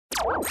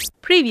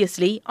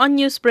Previously on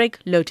Newsbreak,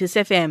 Lotus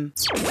FM.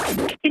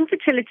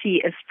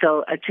 Infertility is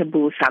still a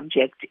taboo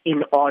subject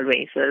in all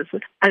races.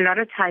 A lot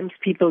of times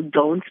people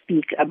don't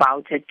speak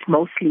about it,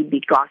 mostly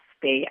because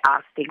they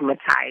are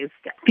stigmatized.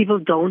 People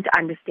don't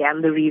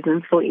understand the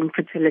reasons for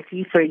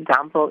infertility. For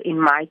example, in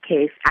my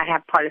case, I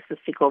have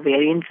polycystic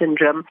ovarian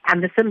syndrome,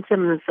 and the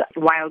symptoms,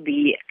 while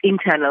the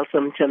internal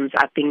symptoms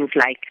are things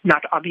like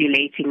not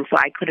ovulating, so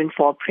I couldn't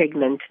fall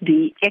pregnant,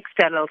 the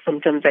external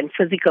symptoms and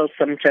physical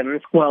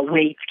symptoms were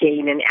weight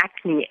gain and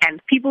acne,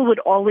 and people would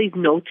always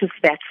notice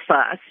that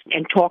first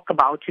and talk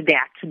about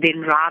that,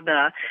 then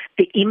rather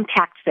the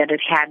impact that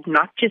it had,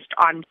 not just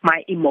on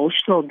my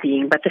emotional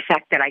being, but the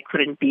fact that I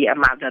couldn't be a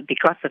mother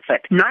because of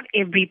it. Not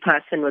every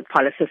person with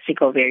polycystic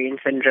ovarian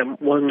syndrome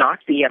will not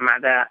be a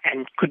mother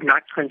and could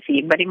not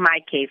conceive, but in my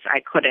case,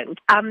 I couldn't.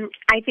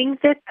 I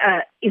think that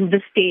in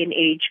this day and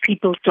age,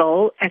 people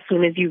still, as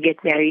soon as you get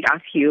married,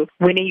 ask you,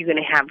 when are you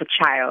going to have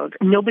a child?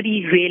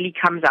 Nobody really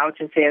comes out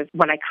and says,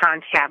 well, I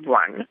can't have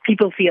one.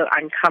 People feel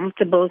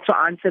uncomfortable to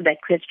answer that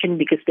question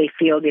because they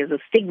feel there's a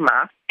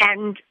stigma,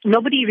 and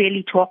nobody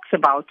really talks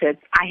about it.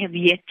 I have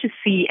yet to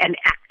see an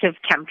active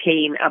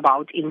campaign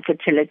about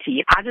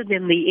infertility, other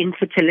than the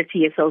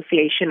Infertility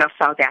Association of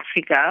South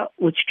Africa,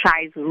 which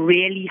tries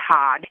really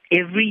hard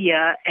every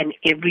year and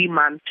every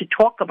month to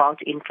talk about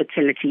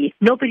infertility.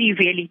 Nobody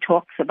really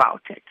talks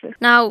about it.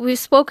 Now, we've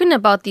spoken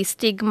about the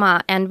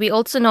stigma, and we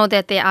also know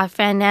that there are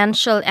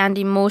financial and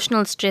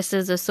emotional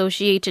stresses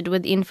associated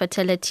with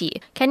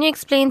infertility. Can you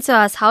explain to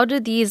us, how do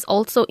these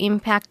also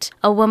impact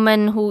a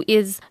woman who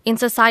is in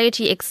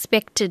society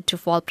expected to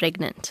fall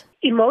pregnant?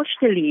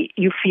 Emotionally,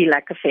 you feel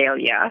like a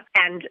failure,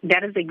 and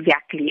that is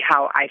exactly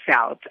how I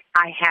felt.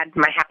 I had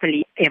my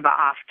happily ever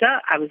after.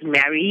 I was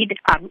married.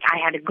 I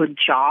had a good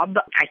job.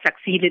 I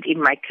succeeded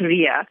in my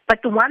career. But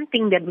the one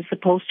thing that was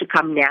supposed to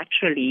come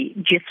naturally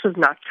just was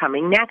not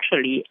coming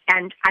naturally,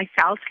 and I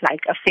felt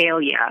like a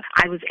failure.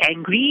 I was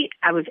angry.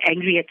 I was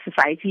angry at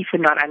society for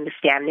not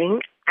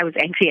understanding. I was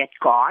angry at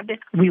God.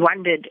 We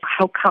wondered,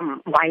 how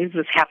come? Why is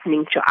this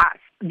happening to us?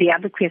 The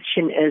other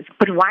question is,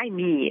 but why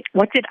me?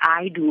 What did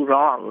I do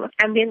wrong?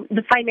 And then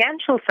the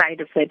financial side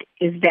of it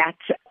is that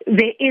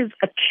there is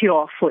a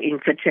cure for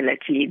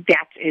infertility.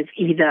 That is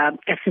either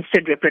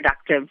assisted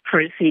reproductive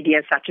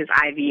procedures such as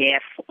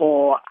IVF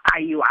or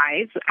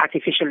IUIs,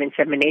 artificial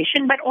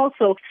insemination, but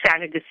also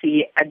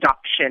surrogacy,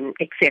 adoption,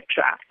 etc.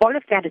 All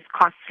of that is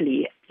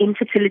costly.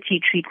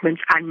 Infertility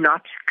treatments are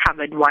not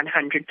covered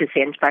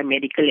 100% by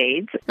medical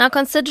aids. Now,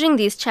 considering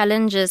these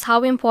challenges,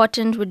 how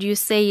important would you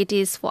say it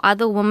is for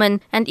other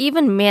women and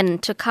even men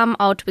to come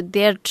out with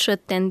their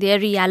truth and their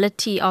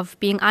reality of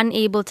being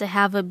unable to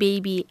have a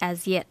baby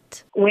as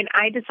yet? When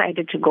I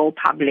decided to go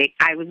public,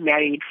 I was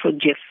married for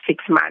just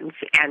 6 months,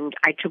 and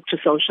I took to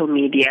social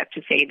media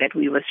to say that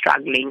we were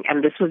struggling,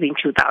 and this was in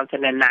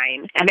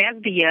 2009. And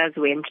as the years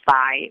went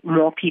by,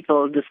 more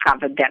people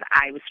discovered that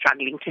I was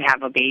struggling to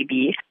have a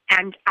baby.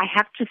 And I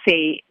have to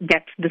say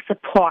that the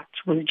support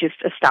was just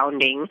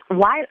astounding.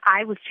 While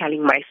I was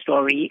telling my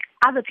story,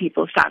 other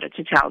people started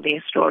to tell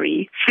their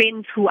story.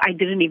 Friends who I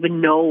didn't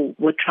even know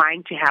were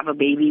trying to have a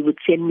baby would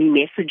send me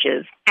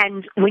messages.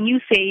 And when you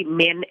say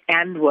men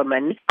and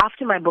women,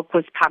 after my book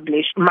was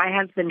published, my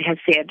husband has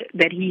said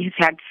that he has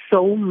had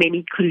so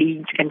many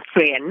colleagues and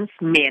friends,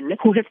 men,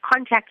 who have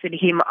contacted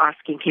him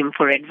asking him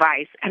for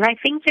advice. And I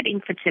think that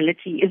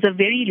infertility is a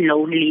very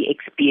lonely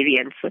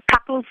experience.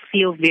 Couples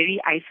feel very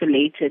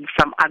isolated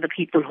from other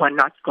people who are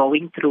not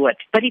going through it.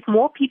 But if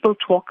more people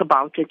talk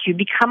about it, you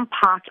become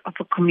part of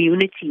a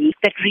community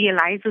that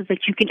realizes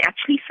that you can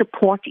actually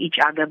support each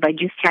other by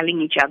just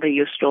telling each other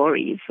your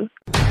stories.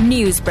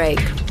 Newsbreak,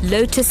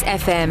 Lotus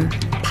FM,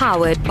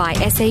 powered by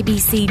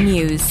SABC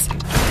News.